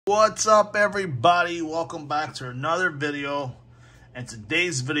What's up, everybody? Welcome back to another video. In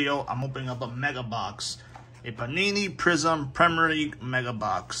today's video, I'm opening up a mega box, a Panini Prizm Premier League mega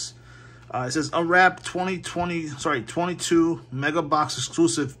box. It says unwrap 22 mega box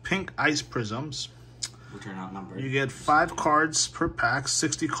exclusive pink ice prisms, which are not numbered. You get 5 cards per pack,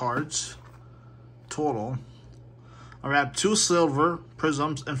 60 cards total. Unwrap 2 silver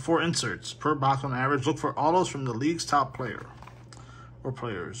prisms and 4 inserts per box on average. Look for autos from the league's top player or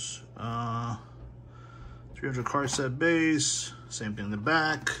players. 300 card set base. Same thing in the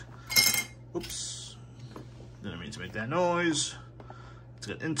back. Oops. Didn't mean to make that noise. Let's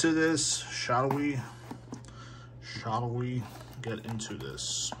get into this. Shall we get into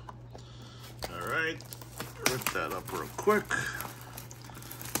this? Alright. Rip that up real quick.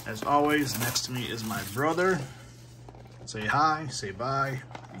 As always, next to me is my brother. Say hi, say bye.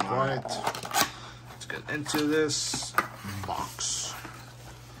 Be quiet. Let's get into this box.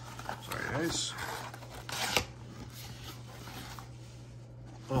 Sorry, guys.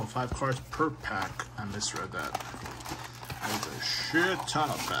 Oh, 5 cards per pack. I misread that. There's a shit ton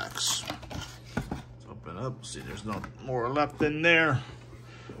of packs. Let's open up. See, there's no more left in there.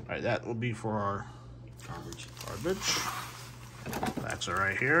 All right, that will be for our garbage. Packs are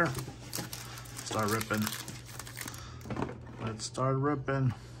right here. Start ripping. Let's start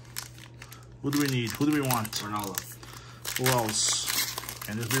ripping. Who do we need? Who do we want? Ronaldo. Who else?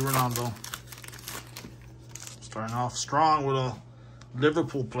 Can this be Ronaldo? Starting off strong with a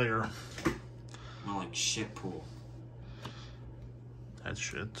Liverpool player. Not like shit pool. That's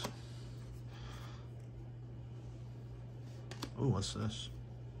shit. Oh, what's this?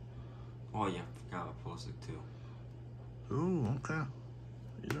 Oh yeah, forgot I posted too. Ooh, okay.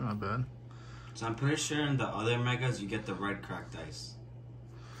 These are not bad. So I'm pretty sure in the other megas you get the red cracked ice.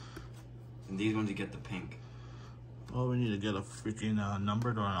 And these ones you get the pink. Well, we need to get a freaking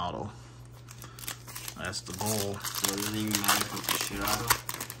numbered or an auto. That's the goal. So it doesn't even matter if it's a shit auto?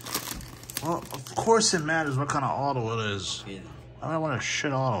 Well, of course it matters what kind of auto it is. Okay then. I don't want a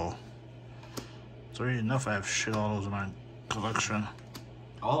shit auto. It's already enough I have shit autos in my collection.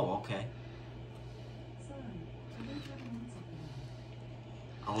 Oh, okay.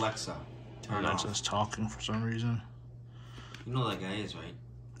 Alexa, turn off. Alexa's talking for some reason. You know that guy is, right?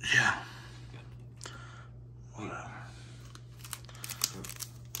 Yeah.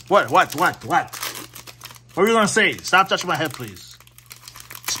 Wait. What? What were you gonna say? Stop touching my head, please.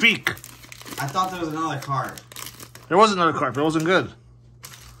 Speak. I thought there was another card. There was another card, but it wasn't good.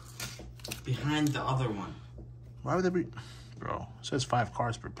 Behind the other one. Why would there be? Bro, it says 5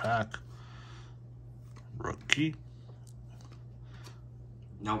 cards per pack. Rookie.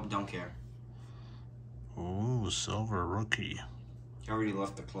 Nope, don't care. Ooh, silver rookie. He already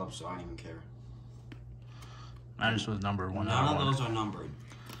left the club, so I don't even care. I just was numbered 1 None of those are numbered.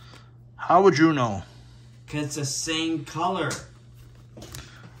 How would you know? Because it's the same color.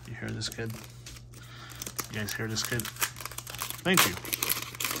 You hear this, kid? You guys hear this, kid? Thank you.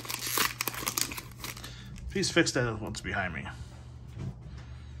 Please fix that what's behind me.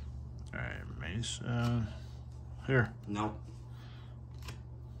 Alright, Mason. Here. Nope.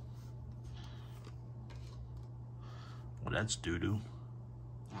 Well, that's doo-doo.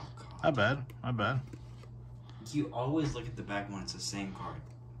 Oh, God. My bad. You always look at the back when it's the same card.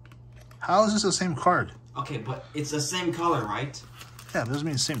 How is this the same card? Okay, but it's the same color, right? Yeah, it doesn't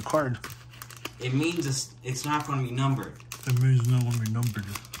mean the same card. It means it's not going to be numbered. It means it's not going to be numbered.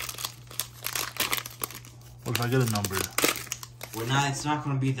 What if I get it numbered? Well, now it's not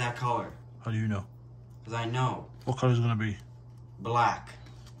going to be that color. How do you know? Because I know. What color is it going to be? Black.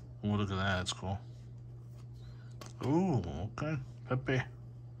 Oh, look at that. That's cool. Ooh, okay. Pepe.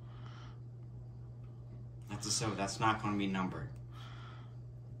 That's not going to be numbered.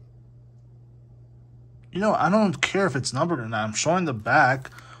 You know, I don't care if it's numbered or not. I'm showing the back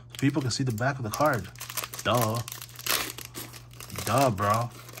so people can see the back of the card. Duh. Duh, bro.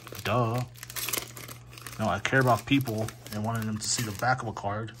 Duh. No, I care about people and wanting them to see the back of a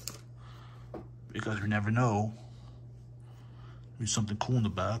card. Because you never know. There's something cool in the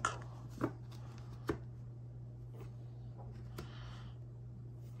back.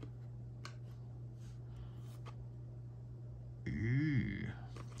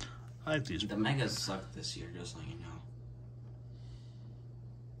 I like these. The megas suck this year, just so you know.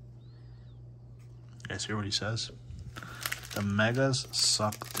 You guys hear what he says? The megas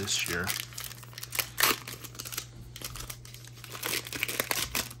suck this year.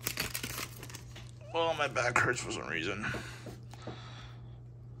 Oh, my back hurts for some reason.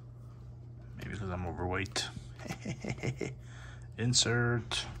 Maybe because I'm overweight.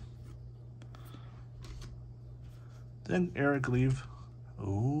 Insert. Didn't Eric leave?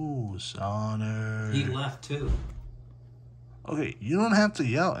 Ooh, Sonner. He left too. Okay, you don't have to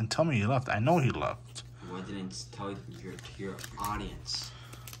yell and tell me he left. I know he left. Well, I didn't tell your audience.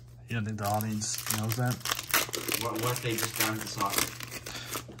 You don't think the audience knows that? What if they just got into soccer?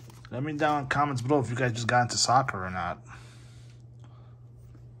 Let me down in the comments below if you guys just got into soccer or not.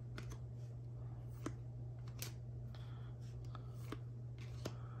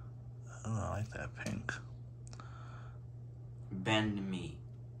 Oh, I like that pink. Bend Me.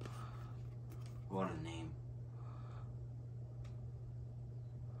 What a name.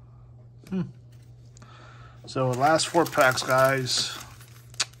 So last 4 packs, guys.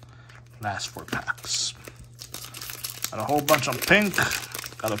 Last 4 packs. Got a whole bunch on pink.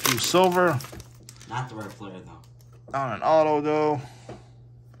 Got a few silver. Not the right player, though. On an auto, though.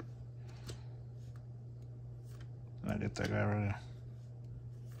 Did I get that guy ready?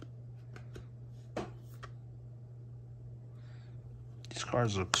 These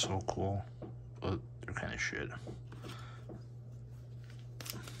cards look so cool, but they're kind of shit.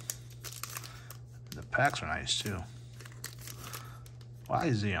 The packs are nice, too. Why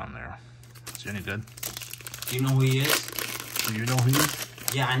is he on there? Is he any good? Do you know who he is? Do you know who he is?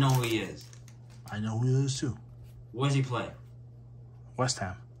 Yeah, I know who he is. I know who he is, too. Where does he play? West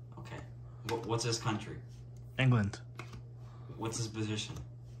Ham. Okay. What's his country? England. What's his position?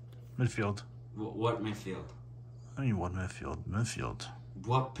 Midfield. What midfield? I mean, what midfield? Midfield.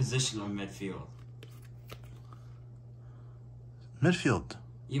 What position of midfield? Midfield.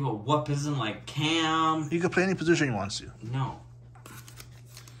 Yeah, but what position? Like Cam? He can play any position he wants to. No.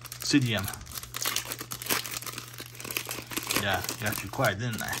 CDM. Yeah, got you quiet,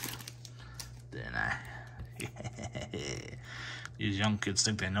 didn't I? Didn't I? These young kids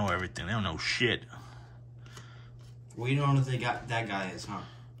think they know everything. They don't know shit. Well, you don't know who that guy is, huh?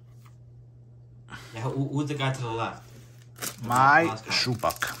 Yeah, who's the guy to the left? My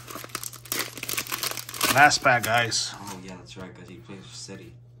Shupak. Last pack, guys. Oh, yeah, that's right, because he plays for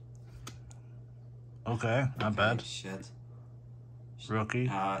City. Okay, not bad. Shit. Rookie.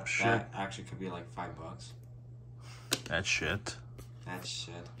 Shit. That actually could be like $5. That's shit. That's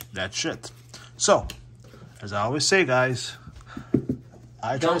shit. That's shit. So, as I always say, guys,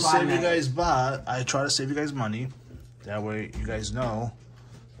 I try to save you guys money. That way, you guys know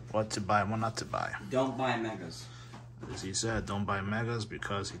what to buy and what not to buy. Don't buy megas. As he said, don't buy megas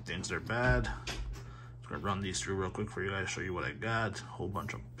because he thinks they're bad. I'm gonna run these through real quick for you guys, show you what I got. Whole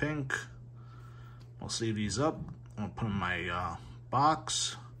bunch of pink. I'll save these up. I'm gonna put them in my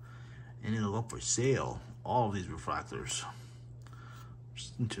box, and it'll go up for sale. All of these refractors.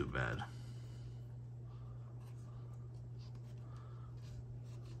 Just not too bad.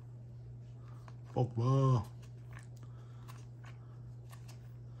 Pogba.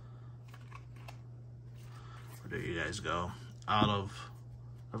 There you guys go. Out of,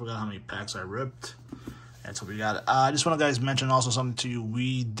 I forgot how many packs I ripped. That's what we got. I just want to guys mention also something to you.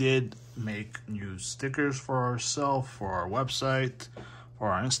 We did make new stickers for ourselves, for our website, for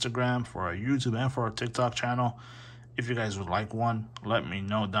our Instagram, for our YouTube, and for our TikTok channel. If you guys would like one, let me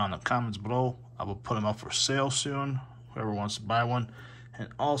know down in the comments below. I will put them up for sale soon. Whoever wants to buy one. And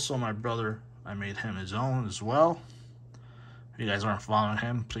also my brother, I made him his own as well. If you guys aren't following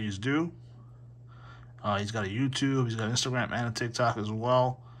him, please do. He's got a YouTube, he's got an Instagram and a TikTok as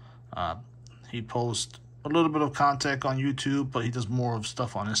well. He posts a little bit of content on YouTube, but he does more of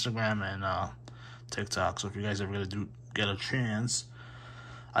stuff on Instagram and TikTok. So if you guys ever get a chance,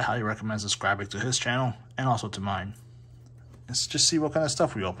 I highly recommend subscribing to his channel and also to mine. Let's just see what kind of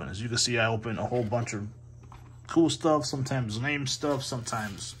stuff we open. As you can see, I open a whole bunch of cool stuff, sometimes name stuff,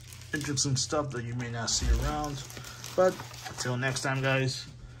 sometimes interesting stuff that you may not see around. But until next time, guys,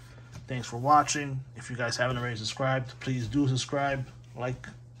 thanks for watching. If you guys haven't already subscribed, please do subscribe, like,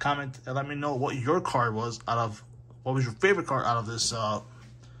 comment, and let me know what your card was what was your favorite card out of this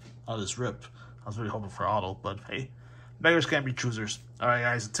rip. I was really hoping for auto, but hey, beggars can't be choosers. All right,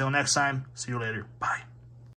 guys, until next time, see you later. Bye.